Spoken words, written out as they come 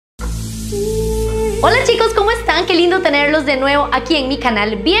Hola chicos, ¿cómo están? Qué lindo tenerlos de nuevo aquí en mi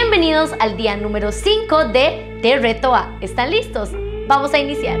canal. Bienvenidos al día número 5 de Reto A. ¿Están listos? Vamos a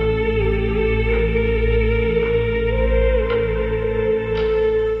iniciar.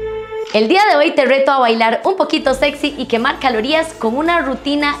 El día de hoy te reto a bailar un poquito sexy y quemar calorías con una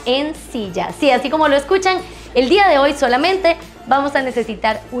rutina en silla. Sí, así como lo escuchan, el día de hoy solamente vamos a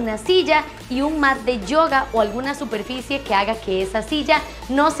necesitar una silla y un mat de yoga o alguna superficie que haga que esa silla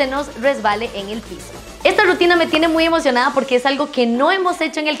no se nos resbale en el piso. Esta rutina me tiene muy emocionada porque es algo que no hemos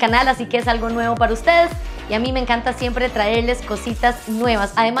hecho en el canal, así que es algo nuevo para ustedes y a mí me encanta siempre traerles cositas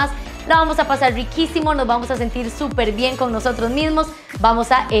nuevas. Además, la vamos a pasar riquísimo, nos vamos a sentir súper bien con nosotros mismos,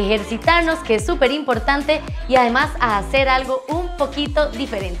 vamos a ejercitarnos, que es súper importante, y además a hacer algo un poquito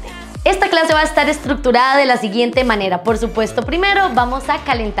diferente. Esta clase va a estar estructurada de la siguiente manera. Por supuesto, primero vamos a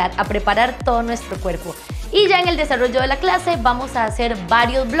calentar, a preparar todo nuestro cuerpo. Y ya en el desarrollo de la clase vamos a hacer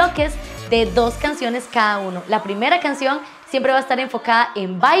varios bloques de 2 canciones cada uno. La primera canción siempre va a estar enfocada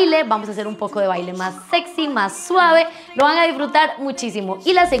en baile, vamos a hacer un poco de baile más sexy, más suave, lo van a disfrutar muchísimo.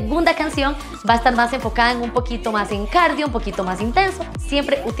 Y la segunda canción va a estar más enfocada en un poquito más en cardio, un poquito más intenso,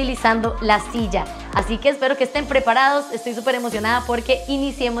 siempre utilizando la silla. Así que espero que estén preparados, estoy súper emocionada porque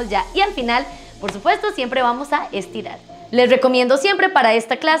iniciemos ya. Y al final, por supuesto, siempre vamos a estirar. Les recomiendo siempre para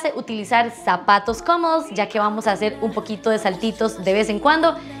esta clase utilizar zapatos cómodos, ya que vamos a hacer un poquito de saltitos de vez en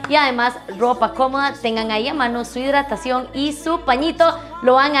cuando, y además ropa cómoda. Tengan ahí a mano su hidratación y su pañito,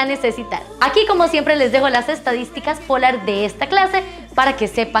 lo van a necesitar. Aquí, como siempre, les dejo las estadísticas polar de esta clase para que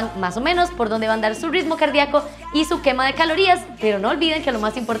sepan más o menos por dónde va a andar su ritmo cardíaco y su quema de calorías, pero no olviden que lo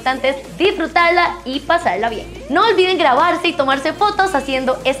más importante es disfrutarla y pasarla bien. No olviden grabarse y tomarse fotos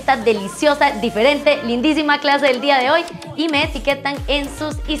haciendo esta deliciosa, diferente, lindísima clase del día de hoy y me etiquetan en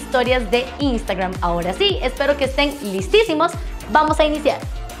sus historias de Instagram. Ahora sí, espero que estén listísimos. Vamos a iniciar.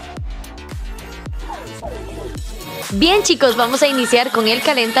 Bien chicos, vamos a iniciar con el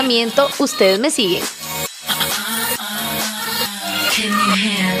calentamiento. Ustedes me siguen. Can you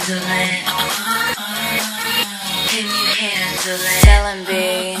handle it? Can you handle it? Tell 'em,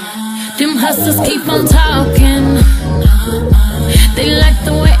 babe. Them hustlers keep on talking. They like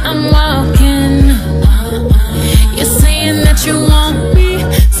the way I'm walking. You're saying that you want me,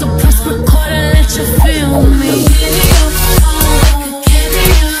 so press record and let you feel me.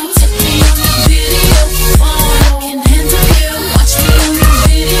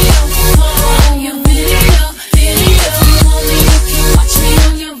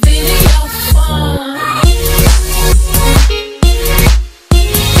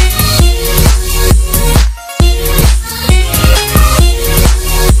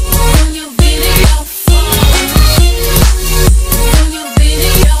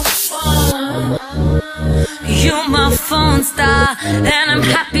 And I'm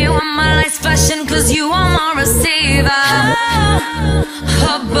happy when my lights flashing, cause you are my receiver.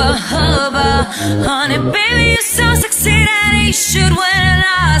 Hubba, hubba, honey, baby, you're so sexy that you should win an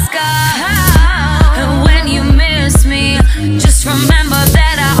Oscar. And when you miss me, just remember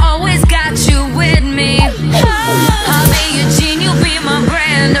that I always got you with me. I'll be your gene, you'll be my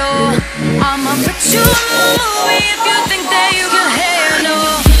Brando. I'ma put you in my movie if you think that you can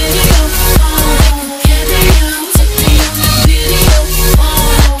handle.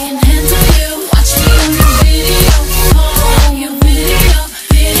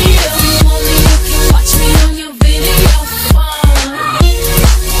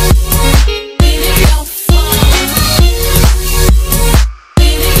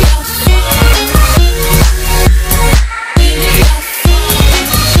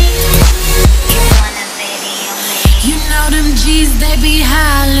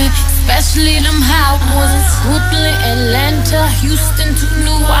 Especially them hot ones, Brooklyn, Atlanta, Houston to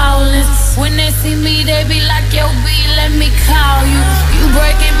New Orleans. When they see me, they be like, yo, B, let me call you. You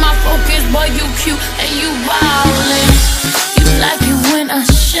breaking my focus, boy, you cute and you ballin'. You like it when I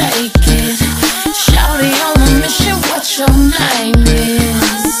shake it. Shawty on a mission, what your name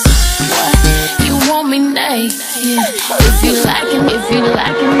is? What, you want me naked? If you like it, if you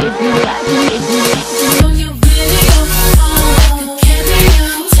like it, if you like it, if you like it. On your video,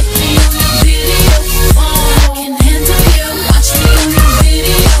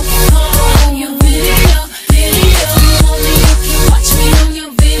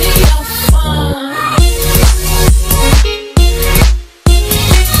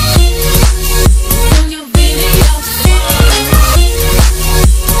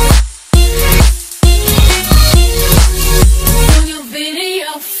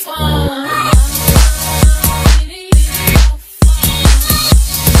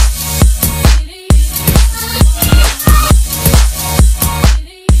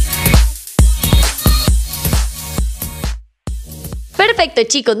 Perfecto,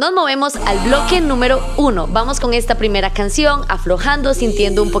 chicos, nos movemos al bloque número 1. Vamos con esta primera canción, aflojando,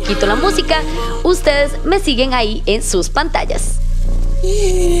 sintiendo un poquito la música. Ustedes me siguen ahí en sus pantallas.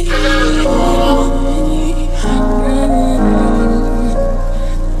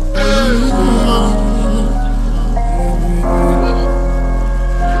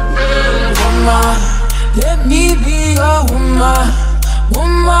 Let me be a woman,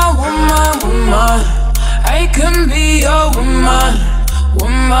 woman, woman, woman. I can be a woman,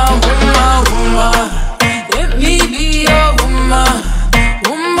 woman, woman, woman. Let me be a woman,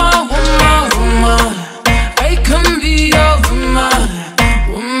 woman, woman, woman. I can be a woman,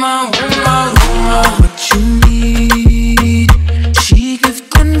 woman, woman, woman. What you need, she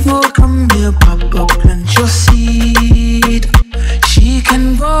gifting for, come here, papa, plant your seed. She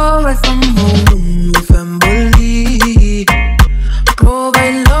can grow right from home, family.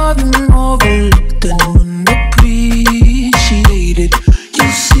 Provide love and overlooked and unappreciated. You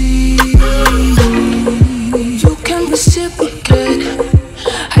see, you can reciprocate.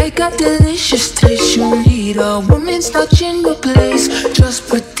 I got delicious taste. You need a woman's touch in your place. Just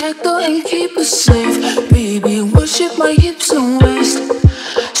protect her and keep her safe. Baby, worship my hips and waist.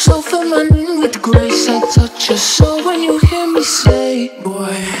 So feminine with grace, I touch your soul when you hear me say,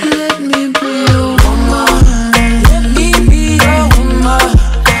 boy, let me be a woman. Let me be a woman.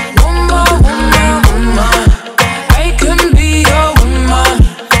 Woman, woman, woman. I can be a woman.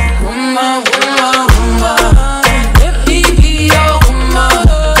 Woman, woman, woman. Let me be a woman.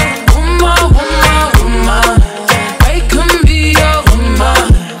 Woman, woman, woman. I can be a woman.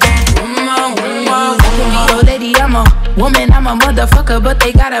 Woman, woman, woman. Lady, I'm a woman, I'm a motherfucker, but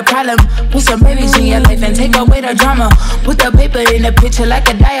they got a problem. Put some babies in your life and take away the drama. Put the paper in the picture like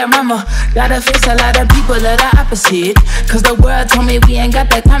a diorama. Gotta face a lot of people that are opposite. Cause the world told me we ain't got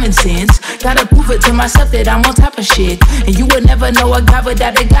that common sense. Gotta prove it to myself that I'm on top of shit. And you would never know a guy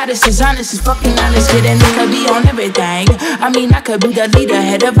without a goddess is honest, is fucking honest. Kid, and it could be on everything. I mean, I could be the leader,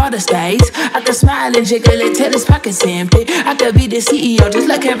 head of all the states. I could smile and jiggle it till his pockets empty. I could be the CEO just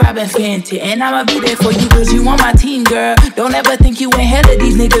like a Robin Fenty. And I'ma be there for you cause you on my team, girl. Don't ever think you ain't hell of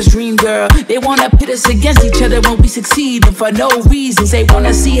these niggas' dream, girl. They wanna pit us against each other when we succeed, and for no reasons. They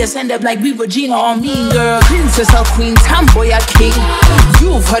wanna see us end up like we Regina or Mean Girl. Princess or queen, tomboy or king.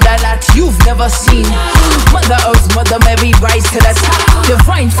 You've heard a lot you've never seen. Mother Earth, Mother Mary, rise to the top.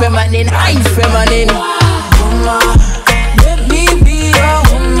 Divine feminine, I'm feminine. Woman, let me be a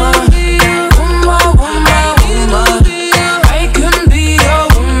woman. Woman, woman, woman. I can be a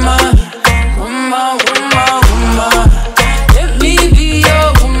woman. Woman, woman, woman. Let me be a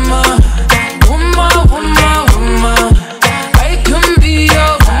woman. Woman, woman, woman. I can be a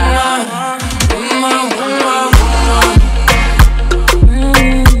woman. Woman, woman,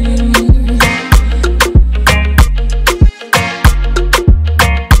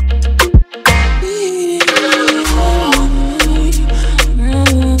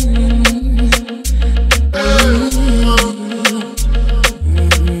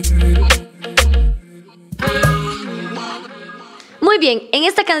 Muy bien, en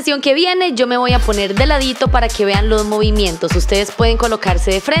esta canción que viene yo me voy a poner de ladito para que vean los movimientos. Ustedes pueden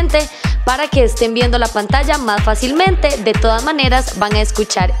colocarse de frente para que estén viendo la pantalla más fácilmente. De todas maneras van a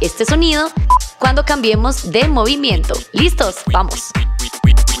escuchar este sonido cuando cambiemos de movimiento. ¿Listos? Vamos.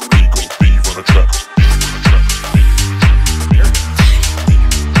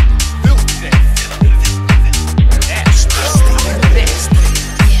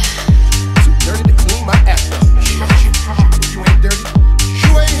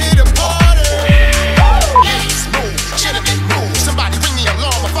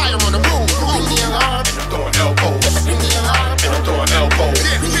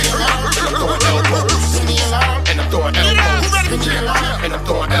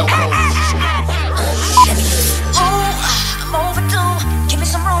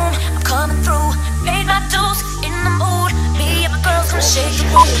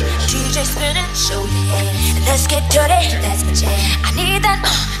 DJ spinning, show your hand. Let's get dirty, that's my jam. I need that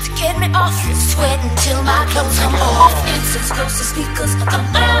to get me off. Sweating till my clothes come off. It's explosive speakers,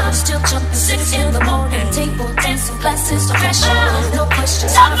 I'm still jumping 6 in the morning. Table dancing, glasses, no pressure, no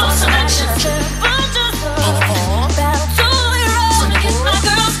questions. Time for some action. Battle to hero. Wanna get my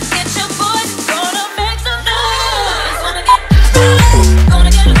girls, get your boys, gonna make some noise. Wanna get gonna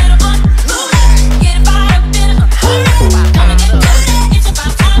get a little fun. Get it fired up in a hurry. Gonna get dirty, it's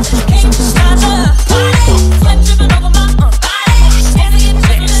about time. Can't stop the party. Sweat dripping over my body. Dancing,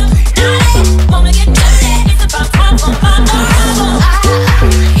 getting a little naughty. Wanna get dirty, it's about time for my love.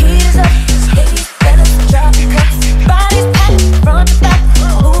 Heat is up, ladies, better drop your cups. Bodies packed, front to back.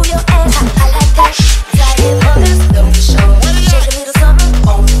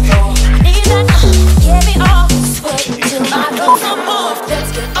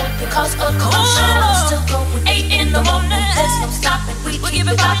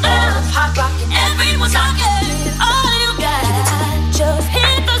 give it pop up, hot rockin', everyone's rockin'. All you got, just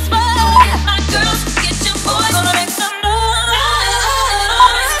hit the spot. My girls, get your boys, gonna make some noise.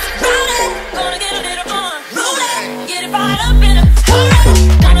 Gonna get a little fun, get it fired up in a hurry.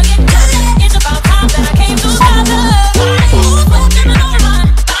 Gonna get dirty, it's about time that I came to stop the party. Who's in the door, my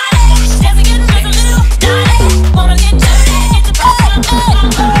body? Dancing, getting just a little naughty. Wanna get dirty, it's about time.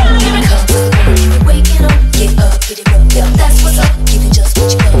 Here it comes, you're waking up, get up, get it up, yeah, that's what's up. Give it just what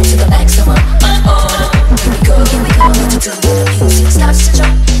you go to the maximum. Here we go, to when the music starts to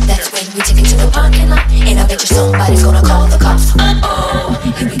jump. That's when we take it to the parking lot, and I bet you somebody's gonna call the cops.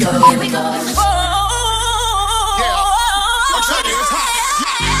 Here we go, here we go.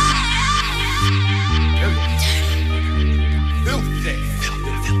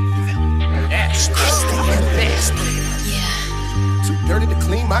 Too dirty to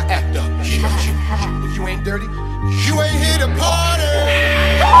clean my act up. If you ain't dirty, you ain't here to party.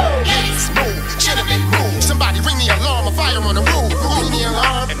 Ladies, move, gentlemen, move. Somebody ring the alarm, a fire on the roof. Ring the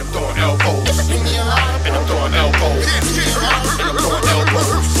alarm, and I'm throwing elbows. Ring the alarm, and I'm throwing elbows. Ring the alarm, and I'm throwing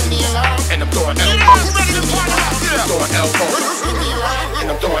elbows. Ring the alarm, and I'm throwing elbows. Ready to party? I'm throwing elbows. Ring the alarm, and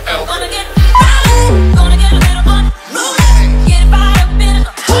I'm throwing elbows. Gonna get violent, gonna get a little fun. Get it fired up in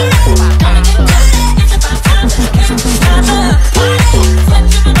a hurry. Gonna get dirty, it's about time that I came to stop the party. Sweat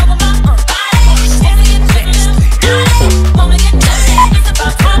dripping over my body. Dancing, getting just a little naughty. Wanna get dirty, it's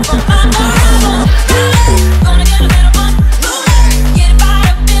about time for my arrival. Gonna get a little fun. Get it fired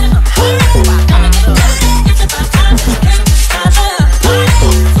up in a hurry. Gonna get dirty, it's about time that I came to stop the party.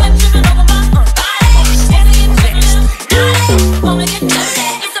 Sweat dripping over my body. Dancing, getting just a little naughty. Wanna get dirty,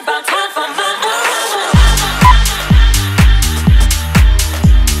 it's about time for my arrival.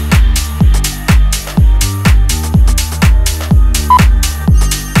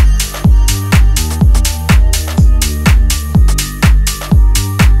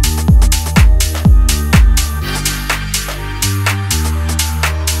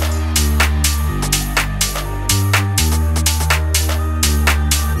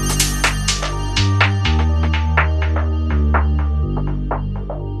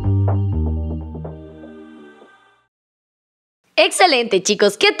 Excelente,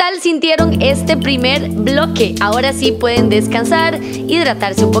 chicos. ¿Qué tal sintieron este primer bloque? Ahora sí pueden descansar,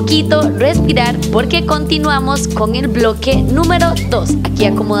 hidratarse un poquito, respirar, porque continuamos con el bloque número 2. Aquí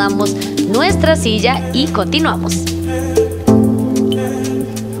acomodamos nuestra silla y continuamos.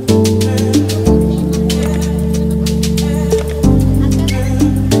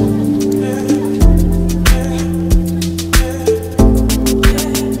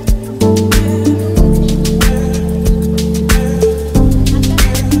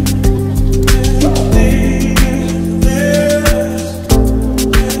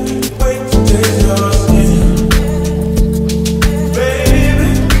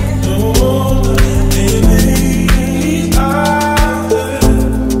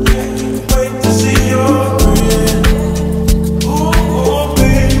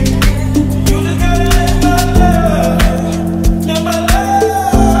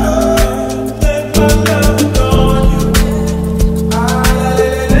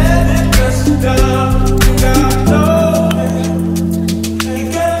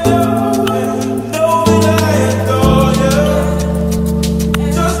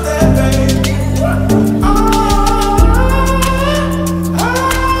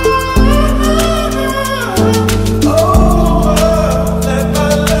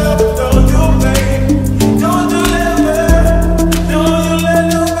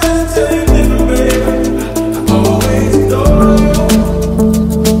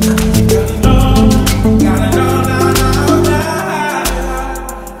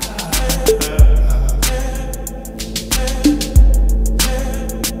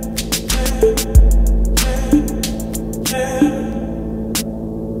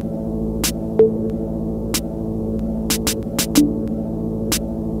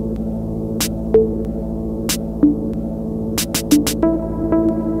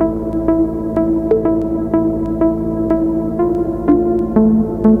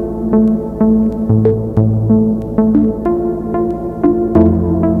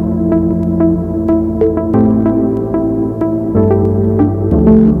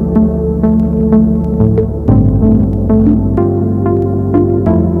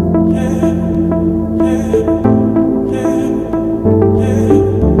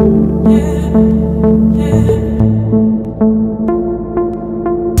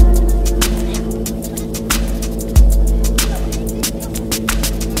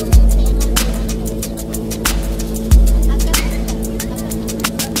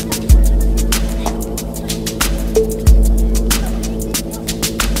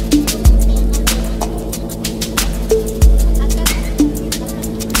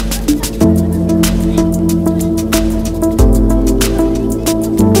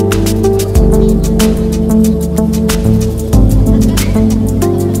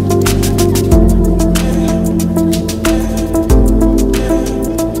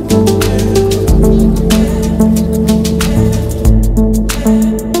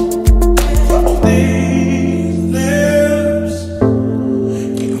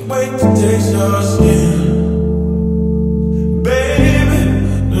 wait to taste your skin. Baby,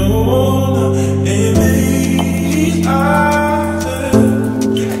 no, no, in these eyes,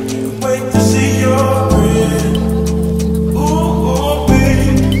 can't wait to see your grin. Ooh,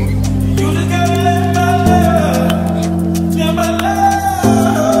 baby, you just gotta let my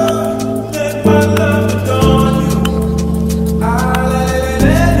love adorn you. I'll let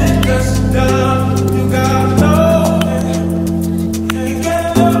it just down. You gotta know it. You gotta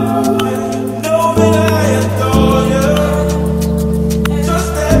know it. Know that I adore you. Just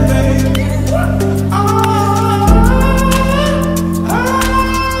that, baby.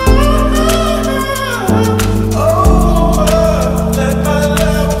 Let my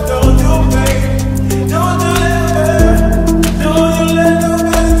love adorn you, baby. Don't you let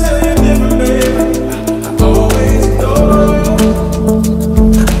nobody tell you different, baby. I always adore you.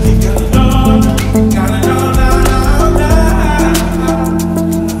 You gotta know now.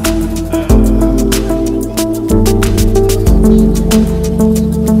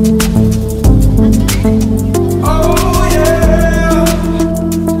 Oh yeah,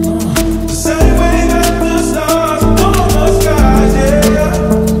 the same way that the stars on the skies, yeah.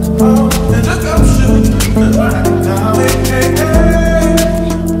 And look up, shoot, now, hey.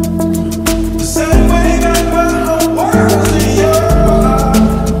 The same way that my whole world's in your eyes.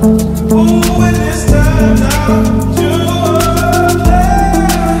 Ooh, and it's time now to let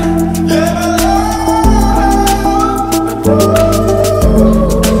my love.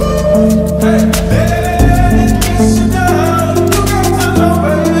 Hey, let it kiss you down. You got to know,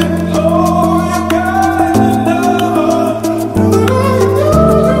 baby. Oh, you gotta know.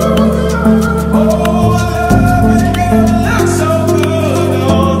 Oh, love ain't gonna look so good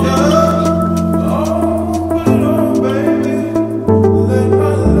on you. Oh, put it on, baby. Let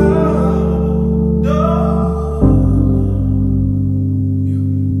my love know.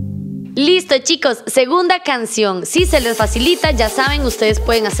 Listo, chicos, segunda canción. Si se les facilita, ya saben, ustedes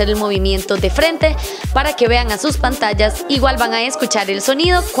pueden hacer el movimiento de frente para que vean a sus pantallas. Igual van a escuchar el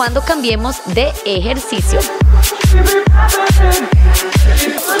sonido cuando cambiemos de ejercicio.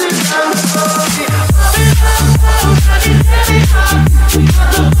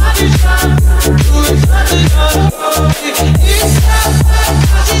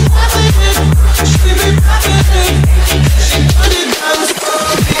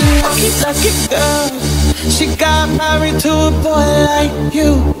 Lucky girl, she got married to a boy like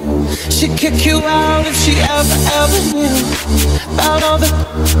you. She'd kick you out if she ever knew about all the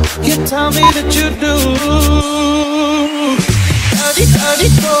you tell me that you do. Dirty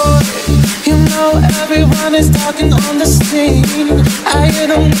boy, you know everyone is talking on the scene. I hear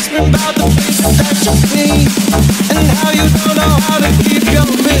them whispering about the places that you've been and how you don't know how to keep your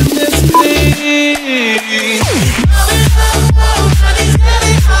business clean.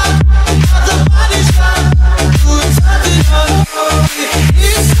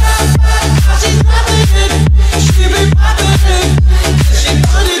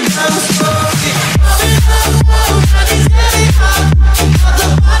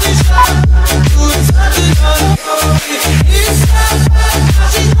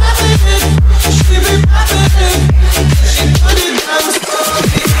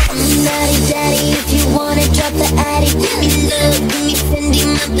 Daddy, if you wanna drop the attic, give me love, give me Fendi,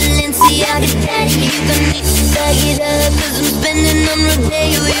 my Balenciaga. Daddy, you gon' need to back it up, 'cause I'm spending on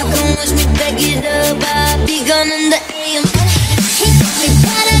Rodeo. You can watch me back it up, I'll be gone in the AM. He got me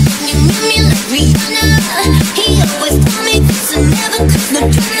better, and you knew me like Rihanna. He always told me this will never cause no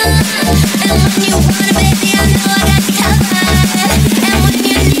drama. And when you want it, baby, I know I got you covered. And when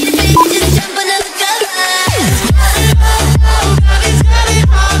you need it, baby, just jump under the covers.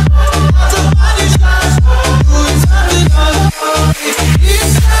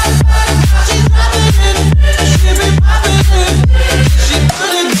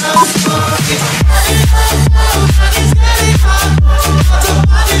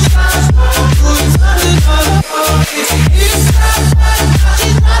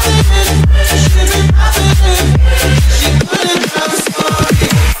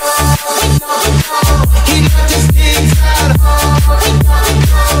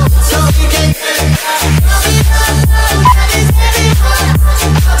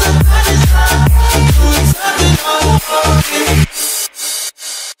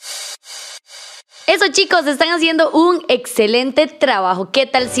 Eso, chicos, están haciendo un excelente trabajo. ¿Qué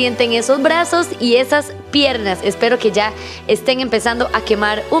tal sienten esos brazos y esas piernas? Espero que ya estén empezando a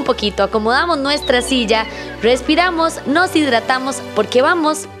quemar un poquito. Acomodamos nuestra silla, respiramos, nos hidratamos porque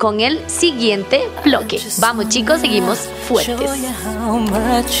vamos con el siguiente bloque. Vamos, chicos, seguimos fuertes. Show you how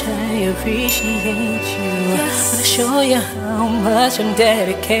much I appreciate you. Show you how how much I'm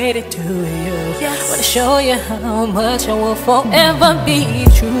dedicated to you. Wanna show you how much I will forever be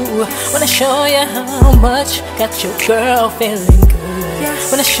true. Wanna show you how much got your girl feeling good.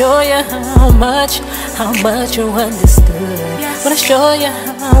 Wanna show you how much you understood. Wanna show you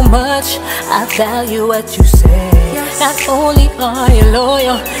how much I value what you say. Not only are you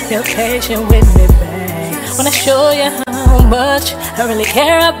loyal, you're patient with me, babe. Wanna show you how much I really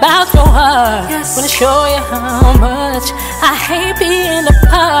care about your heart. Wanna show you how much I hate being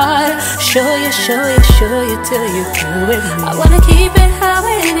apart. Show you till you do it. I wanna keep it how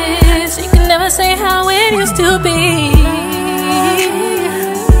it is. You can never say how it used to be.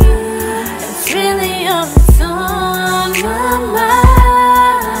 It's really on my mind.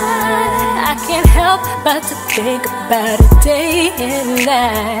 I can't help but to think about it day and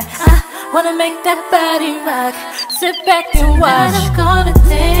night. I wanna make that body rock. Sit back and watch. Tonight I'm gonna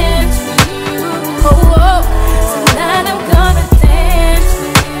dance with you. Oh, oh. Tonight I'm gonna dance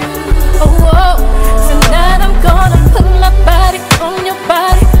with you. Oh, oh. Tonight I'm gonna put my body on your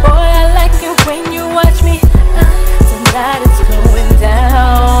body. Boy, I like it when you watch me. Tonight it's going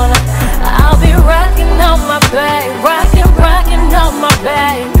down. I'll be rocking on my back, rocking on my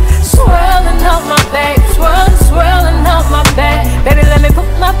back, swirling on my back, swirling on my back. Baby, let me put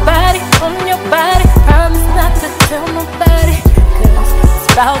my body on your body. Promise not to tell nobody, 'cause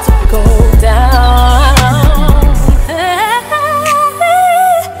it's about to go down.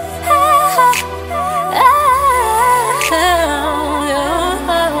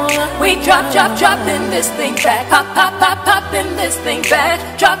 We drop in this thing back. Pop in this thing back.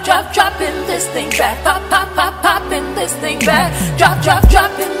 Drop in this thing back. Pop in this thing back.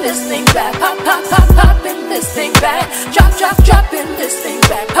 Drop in this thing back. Pop in this thing back. Drop in this thing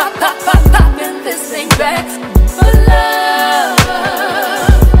back. Pop in this thing back. Love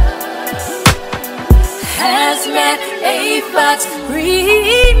has met a Fox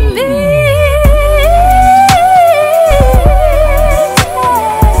remix.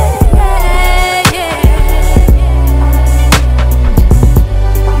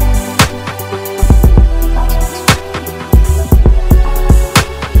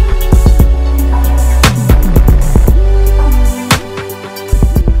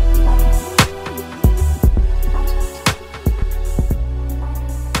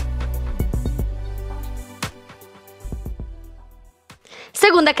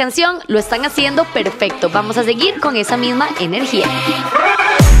 Segunda canción, lo están haciendo perfecto. Vamos a seguir con esa misma energía.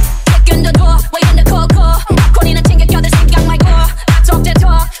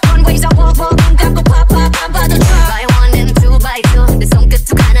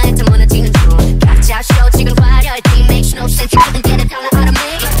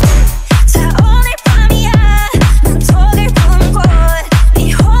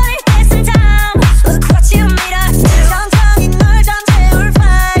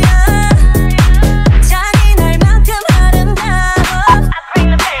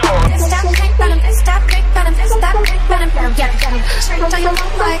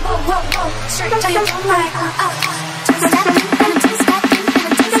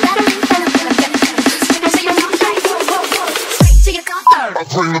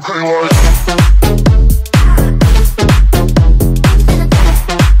 Bring the pain like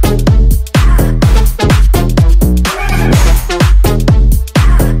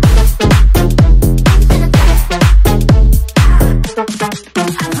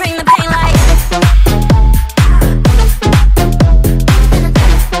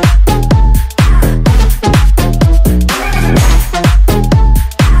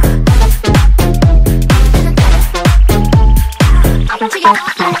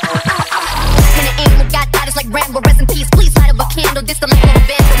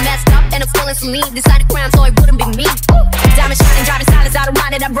decided crown so it wouldn't be me. Diamond shining, driving silence out of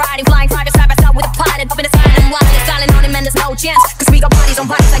riding. I'm riding, flying private side by side with a pilot. Up in the sign, I'm wild, it's silent on him and there's no chance. Cause we got bodies on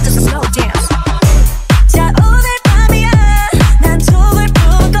bodies like just a slow dance. 자 오늘 밤이야 난 좋을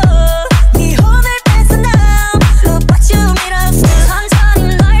보고 네 혼을 뺏어 now. Look what you made us do.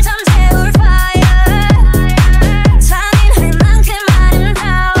 천천히 널 잠재울 fire. 잔인할 만큼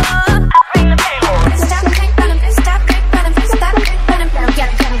아름다워. I bring the pain. Stop the pain, stop the pain, stop the pain, stop the pain, get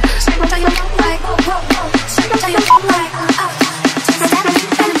it, get it. Scream until you don't like, oh, oh, oh. Scream until you don't like, oh, oh. Stop the pain,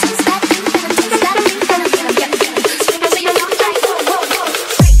 stop the pain, stop the pain, stop the pain, get it, get it. Scream until you don't like, oh, oh, oh.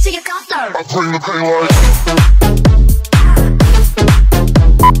 Straight to your comfort. I bring the pain like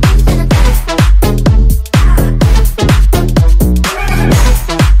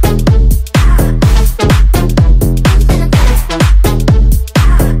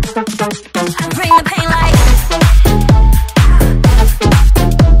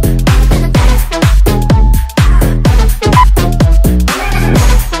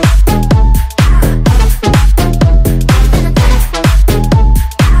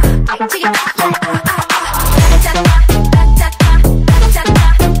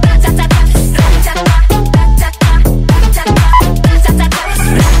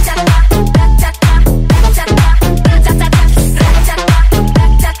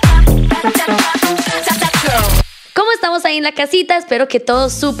la casita, espero que todo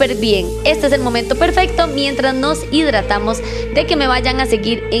súper bien. Este es el momento perfecto mientras nos hidratamos de que me vayan a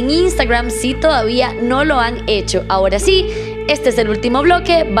seguir en Instagram si todavía no lo han hecho. Ahora sí, este es el último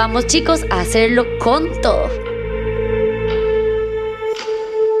bloque, vamos chicos a hacerlo con todo.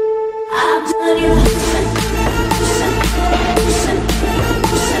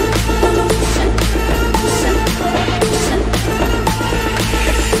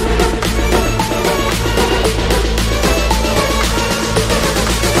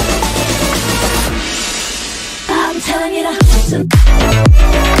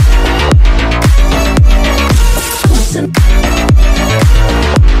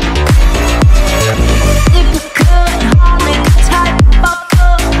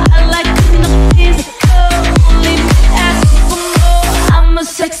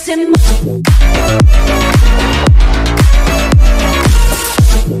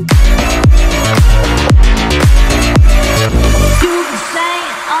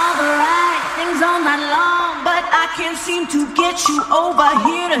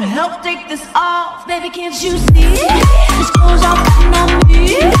 Baby, can't you see? This goes off on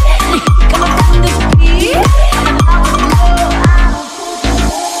me. Coming from this beat. I'm about to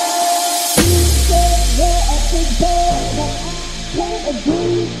blow.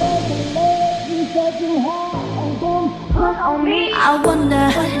 I wonder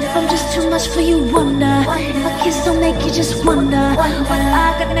if I'm just too much for you. Wonder if a kiss don't make you just wonder. When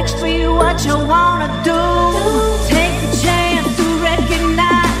I got next to you, what you wanna do? Take the chance to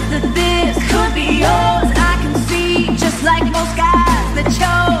recognize that this could be yours. I can see, just like most guys, that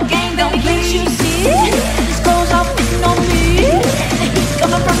your game don't please. You see, this goes off on me. The heat's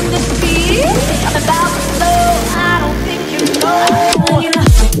coming from the speed. I'm about to blow. I don't think you know.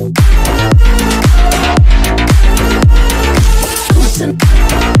 Listen.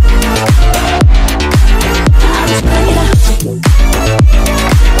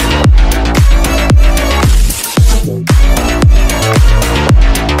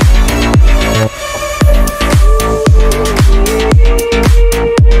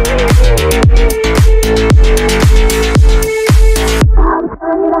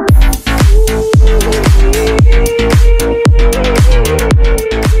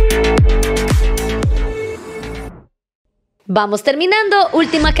 Vamos terminando,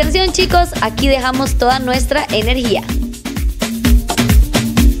 última canción chicos, aquí dejamos toda nuestra energía.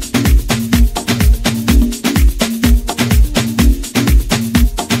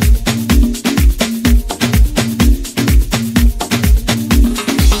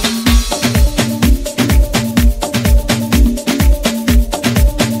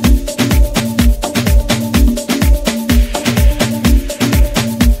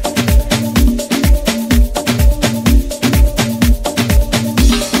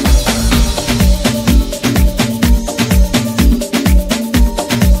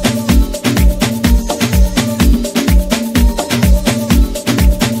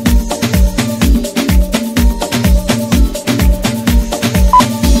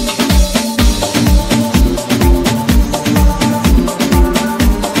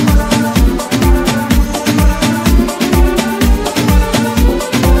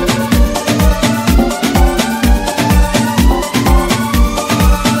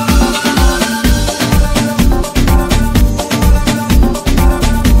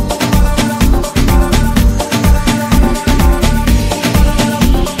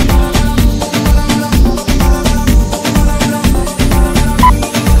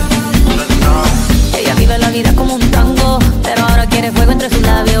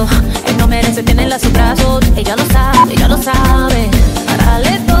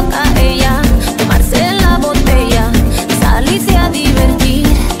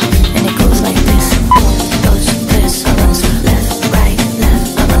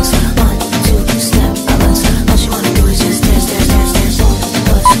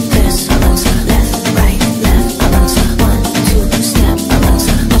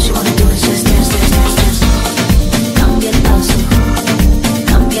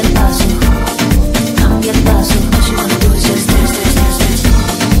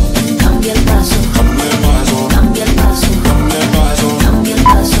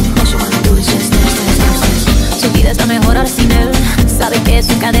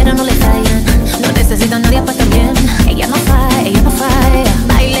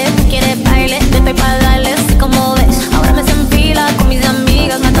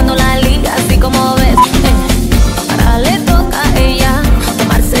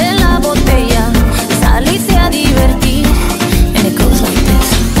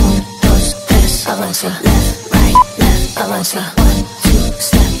 avanza, 1, 2,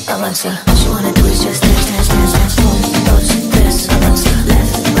 step, avanza. All you wanna do is just dance, dance, dance, dance. 1, 2,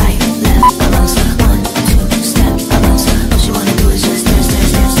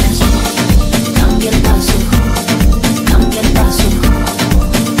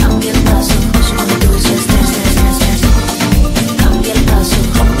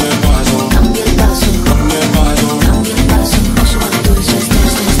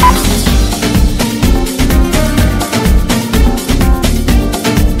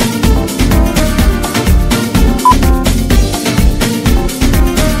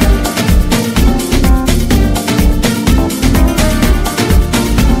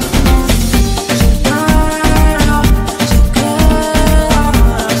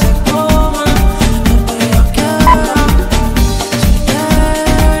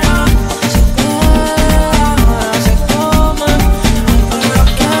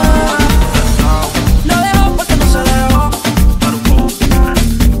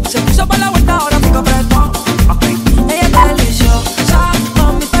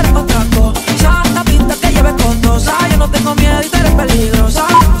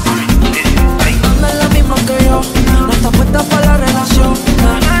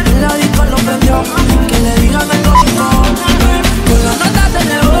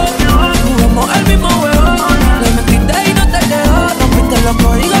 los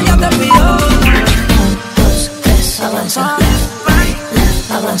códigos ya te pido. 1, 2, 3, avanza. Left, right,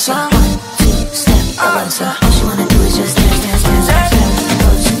 left, avanza. 1, 2, step, avanza. All you wanna do is just dance, dance, dance, dance. 1,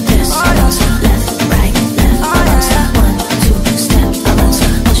 2, 3, avanza. Left, right, left, avanza. 1, 2, step, avanza.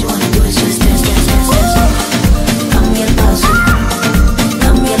 All you wanna do is just dance, dance, dance, dance. Cambia el paso,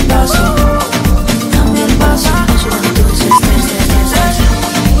 cambia el paso, cambia el paso. All you wanna do is just dance, dance, dance, dance.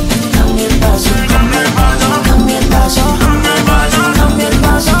 Cambia el paso, cambia el paso, cambia el paso, cambia el paso, cambia el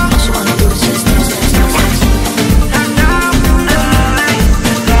paso. All you wanna do is just dance, dance, dance, dance.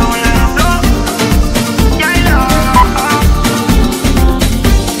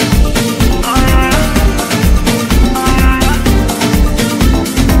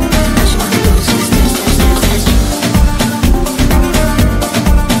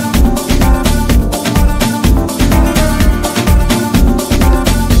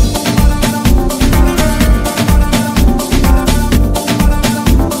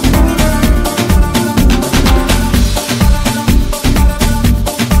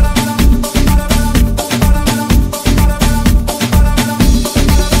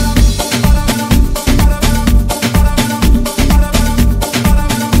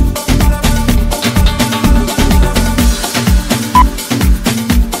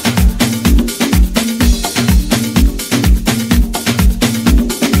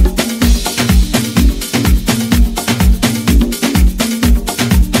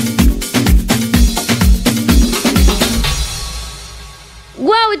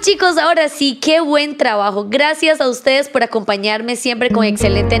 Chicos, ahora sí, qué buen trabajo. Gracias a ustedes por acompañarme siempre con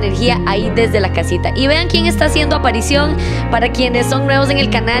excelente energía ahí desde la casita. Y vean quién está haciendo aparición. Para quienes son nuevos en el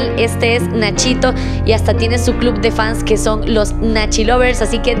canal, este es Nachito y hasta tiene su club de fans que son los Nachi Lovers.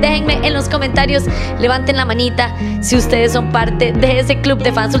 Así que déjenme en los comentarios, levanten la manita si ustedes son parte de ese club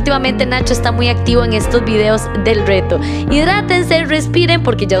de fans. Últimamente Nacho está muy activo en estos videos del reto. Hidrátense, respiren,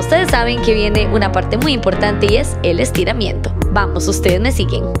 porque ya ustedes saben que viene una parte muy importante y es el estiramiento. Vamos, ustedes me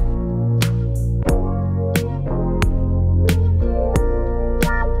siguen.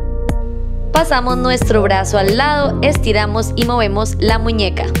 Pasamos nuestro brazo al lado, estiramos y movemos la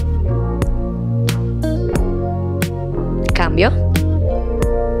muñeca. Cambio.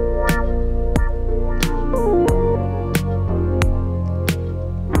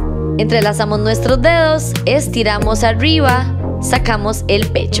 Entrelazamos nuestros dedos, estiramos arriba, sacamos el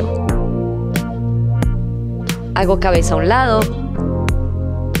pecho. Hago cabeza a un lado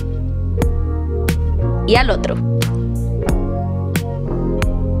y al otro.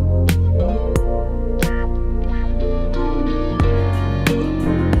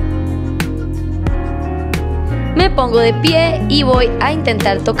 Me pongo de pie y voy a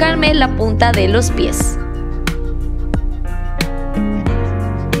intentar tocarme la punta de los pies.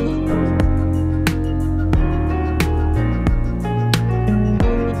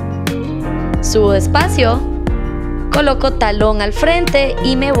 Subo despacio, coloco talón al frente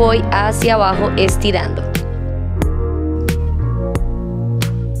y me voy hacia abajo estirando.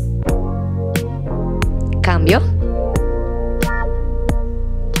 Cambio.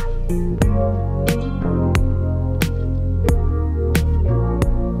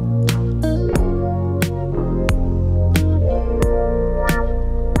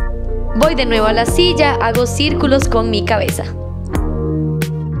 Voy de nuevo a la silla, hago círculos con mi cabeza.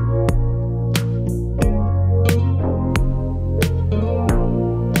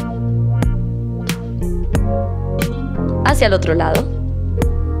 Hacia el otro lado.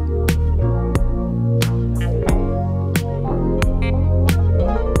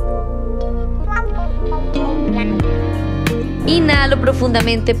 Inhalo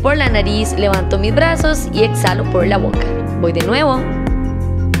profundamente por la nariz, levanto mis brazos y exhalo por la boca. Voy de nuevo.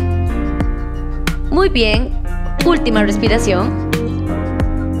 Muy bien, última respiración.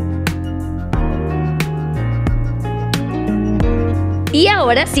 Y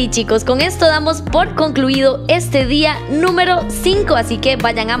ahora sí, chicos, con esto damos por concluido este día número 5, así que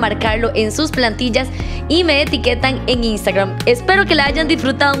vayan a marcarlo en sus plantillas y me etiquetan en Instagram. Espero que la hayan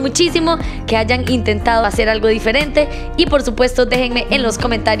disfrutado muchísimo, que hayan intentado hacer algo diferente y por supuesto déjenme en los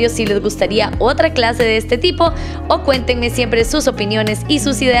comentarios si les gustaría otra clase de este tipo o cuéntenme siempre sus opiniones y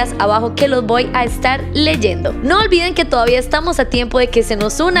sus ideas abajo, que los voy a estar leyendo. No olviden que todavía estamos a tiempo de que se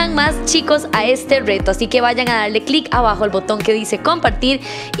nos unan más chicos a este reto, así que vayan a darle clic abajo al botón que dice compartir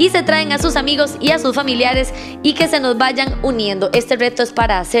y se traen a sus amigos y a sus familiares y que se nos vayan uniendo. Este reto es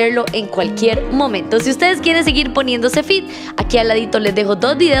para hacerlo en cualquier momento. Si ustedes quieren seguir poniéndose fit, aquí al ladito les dejo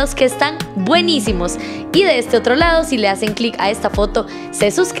 2 videos que están buenísimos. Y de este otro lado, si le hacen clic a esta foto,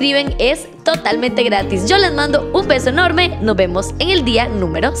 se suscriben, es totalmente gratis. Yo les mando un beso enorme, nos vemos en el día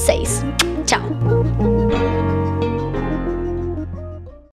número 6. Chao.